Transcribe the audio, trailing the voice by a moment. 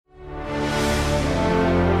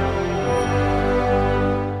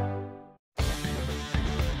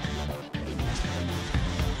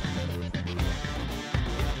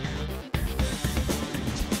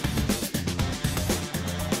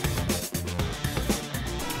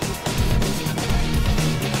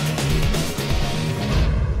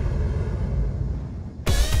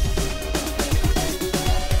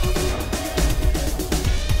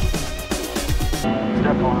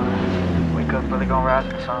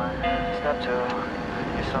son. Step 2,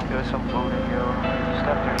 get some good, some food in you.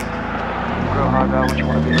 Step 3, grow hard out what you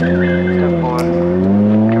wanna be. Step 4,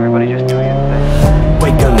 everybody just do your thing.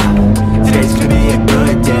 Wake up, today's gonna be a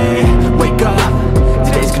good day. Wake up,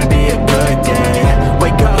 today's gonna be a good day.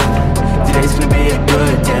 Wake up, today's gonna be a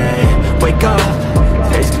good day. Wake up,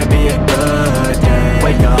 today's gonna be a good day.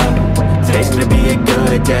 Wake up, today's gonna be a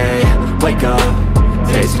good day. Wake up,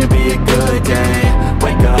 today's gonna be a good day.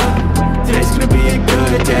 Wake up, today's gonna be a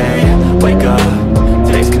good day. Wake up,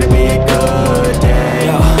 today's gonna be a good day.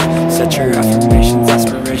 Yo, set your affirmations,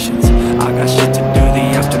 aspirations. I got shit to do, the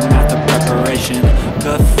aftermath of preparation.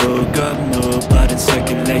 Good food, good mood, blood in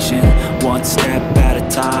circulation. One step at a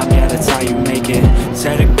time, yeah, that's how you make it.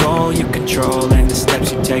 Set a goal you control and the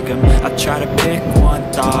steps you take them. I try to pick one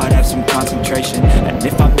thought, have some concentration. And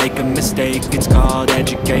if I make a mistake, it's called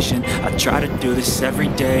education. I try to do this every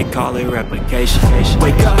day, call it replication.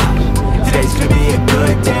 Wake up, today's gonna be a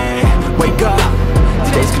good day. Wake up,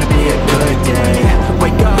 today's gonna be a good day.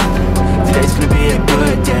 Wake up, today's gonna be a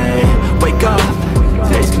good day. Wake up,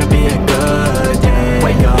 today's gonna be a good day.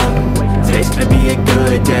 Wake up, today's gonna be a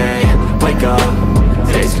good day. Wake up,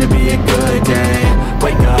 today's gonna be a good day.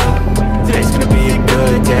 Wake up, today's gonna be a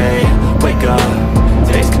good day. Wake up,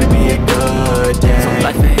 today's gonna be a good day. So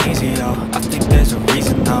life ain't easy, yo, I think there's a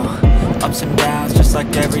reason though. Ups and downs, just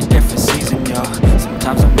like every different season, yo.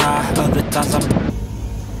 Sometimes I'm high, other times I'm...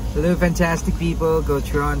 Hello fantastic people,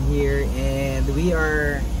 Coach Ron here, and we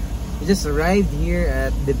just arrived here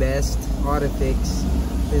at the Best Auto Fix.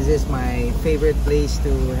 This is my favorite place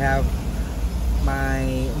to have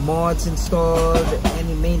my mods installed,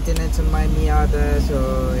 any maintenance on my Miata.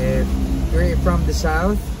 So if you're from the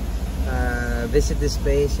south, visit this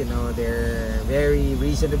place. You know, they're very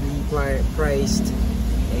reasonably priced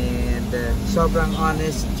and sobrang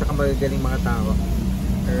honest, tsaka magagaling mga tao.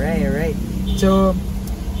 Alright. So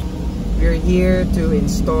we're here to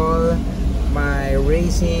install my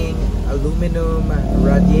racing aluminum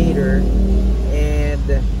radiator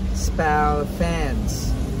and SPAL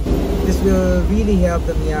fans. This will really help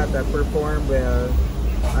the Miata perform well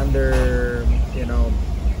under, you know,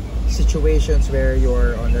 situations where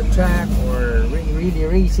you're on the track or really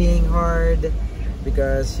racing hard,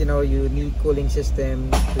 because you know you need cooling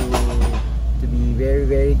system to be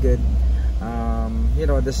very good. You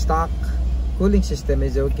know, the stock cooling system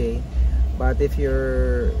is okay, but if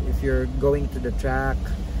you're going to the track,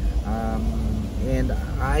 and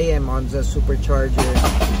I am on the supercharger,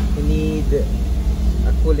 you need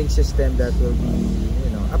a cooling system that will be, you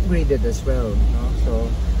know, upgraded as well, you know? So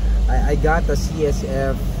I got a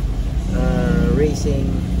CSF racing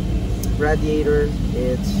radiator.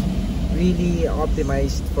 It's really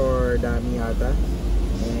optimized for the Miata,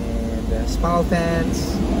 and SPAL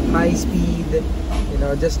fans, high speed, you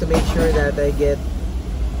know, just to make sure that I get,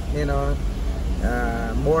 you know,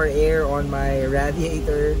 more air on my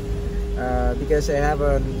radiator, because I have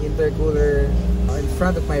an intercooler in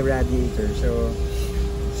front of my radiator, so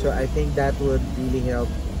I think that would really help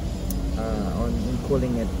in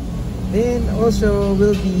cooling it. Then also we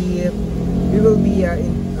will be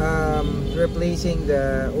replacing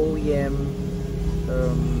the OEM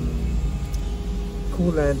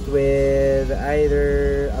coolant with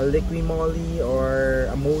either a liquid moly or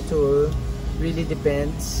a motul. Really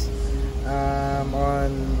depends on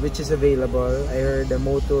which is available. I heard the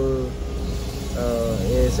motul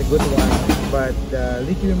is a good one, but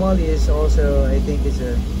liquid moly is also, I think, is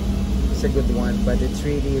a good one, but it's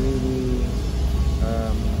really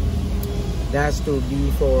it has to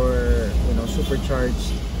be for, you know,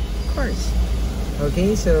 supercharged cars.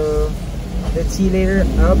 Okay, so let's see later.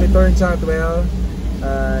 I hope it turns out well,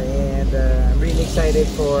 and I'm really excited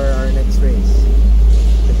for our next race.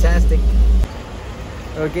 Fantastic.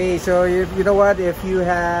 Okay, so you know what, if you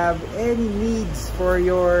have any needs for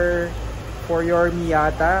your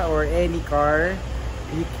Miata or any car,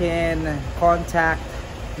 you can contact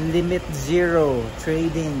Limit Zero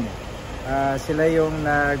Trading. Sila yung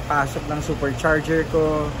nagpasok ng supercharger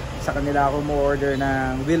ko. Sa kanila ako mo-order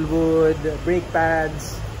ng wheelwood, brake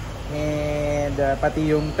pads, and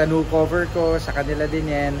pati yung tonneau cover ko, sa kanila din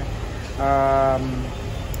yan.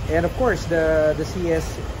 And of course the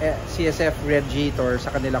CSF radiator,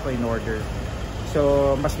 sa kanila ko in order.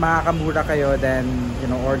 So mas makakamura kayo than, you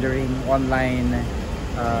know, ordering online.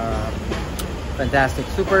 Fantastic,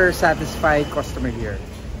 super satisfied customer here.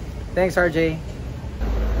 Thanks, RJ.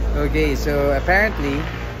 Okay, so apparently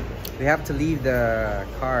we have to leave the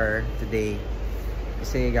car today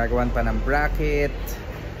kasi gagawan pa ng bracket.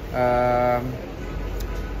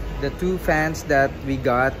 The two fans that we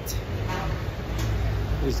got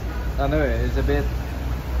is a bit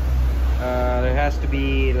There has to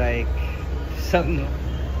be like some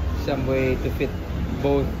way to fit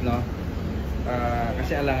both, no?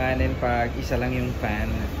 Kasi alanganin pag isa lang yung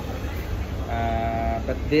fan.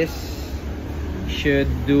 But this should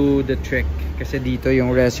do the trick kasi dito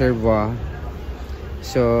yung reservoir,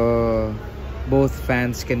 so both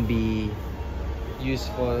fans can be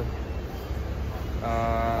useful.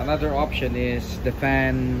 Another option is the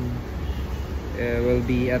fan will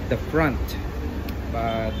be at the front,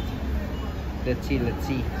 but let's see.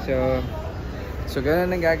 So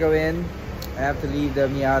ganun ang gagawin. I have to leave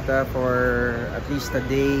the Miata for at least a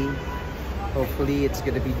day. Hopefully it's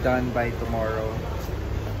gonna be done by tomorrow.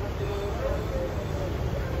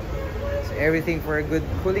 So everything for a good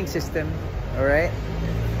cooling system. Alright,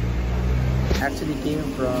 actually came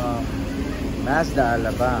from Mazda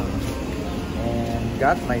Alabang and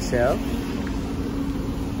got myself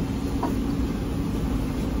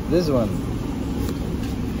this one.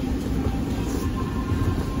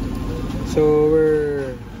 So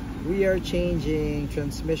we are changing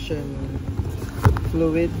transmission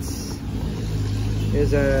fluids.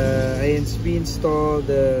 We installed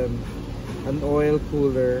an oil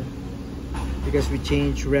cooler because we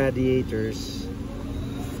changed radiators.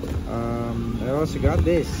 I also got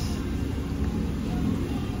this.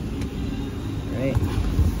 Right,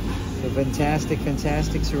 so fantastic.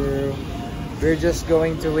 So we're just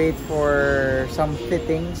going to wait for some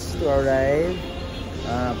fittings to arrive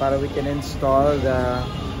para we can install the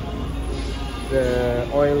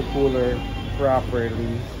oil cooler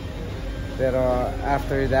properly. Pero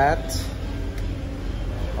after that,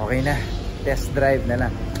 okay na, test drive na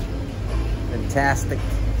lang. Fantastic.